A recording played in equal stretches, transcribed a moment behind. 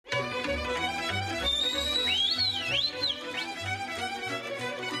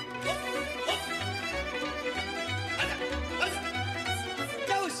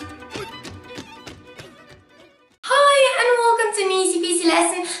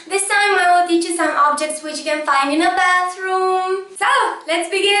objects which you can find in a bathroom. So, let's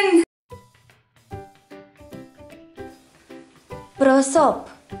begin. Prosop,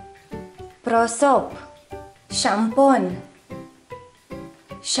 prosop, șampon,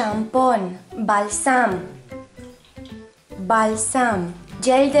 șampon, balsam, balsam,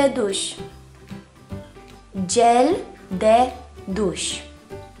 gel de duș, gel de duș,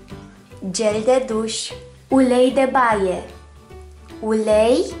 gel de duș, ulei de baie,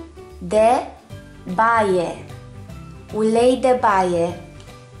 ulei de baie, ulei de baie,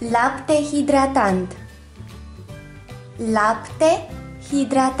 lapte hidratant, lapte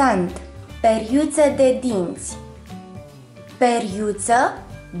hidratant, periuță de dinți, periuță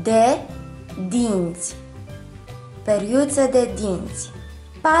de dinți, periuță de dinți,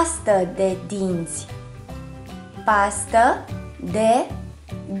 pastă de dinți, pastă de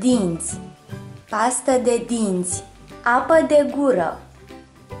dinți, pastă de dinți, apă de gură,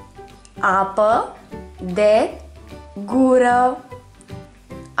 apă de gură,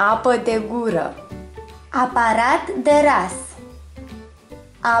 apă de gură, aparat de ras,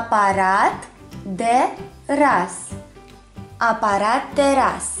 aparat de ras, aparat de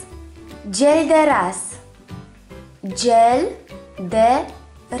ras, gel de ras, gel de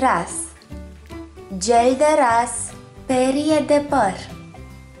ras, gel de ras, perie de păr,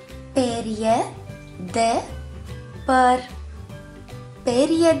 perie de păr,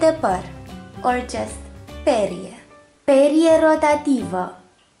 perie de păr, or just perie, perie rotativă,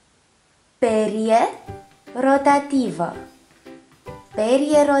 perie rotativă,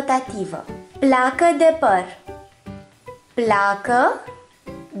 perie rotativă, placă de păr, placă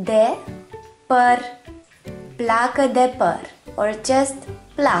de păr, placă de păr, or just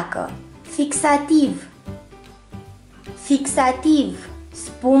placă, fixativ, fixativ,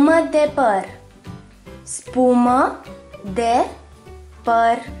 spumă de păr, spumă de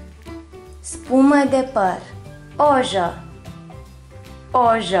păr, spumă de păr, ojă,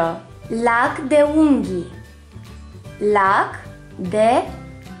 ojă, lac de unghii, lac de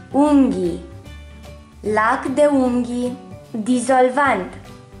unghii, lac de unghii, dizolvant,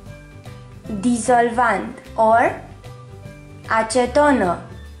 dizolvant, or acetonă,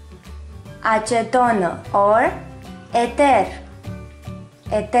 acetonă, or eter,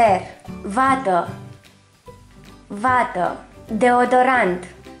 eter, vată, vată, deodorant,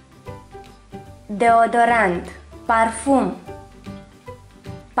 deodorant, parfum,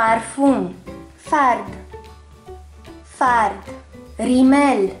 parfum, fard, fard,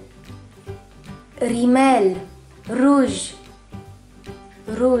 rimel, rimel, ruj,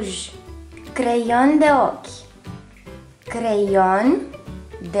 ruj, creion de ochi, creion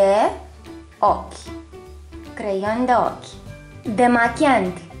de ochi, creion de ochi,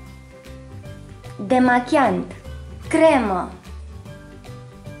 demachiant, demachiant, cremă,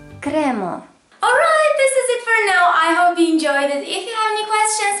 cremă. Alright, this is it for now. I hope you enjoyed it. If you have any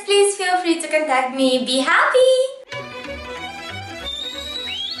questions, please feel free to contact me. Be happy!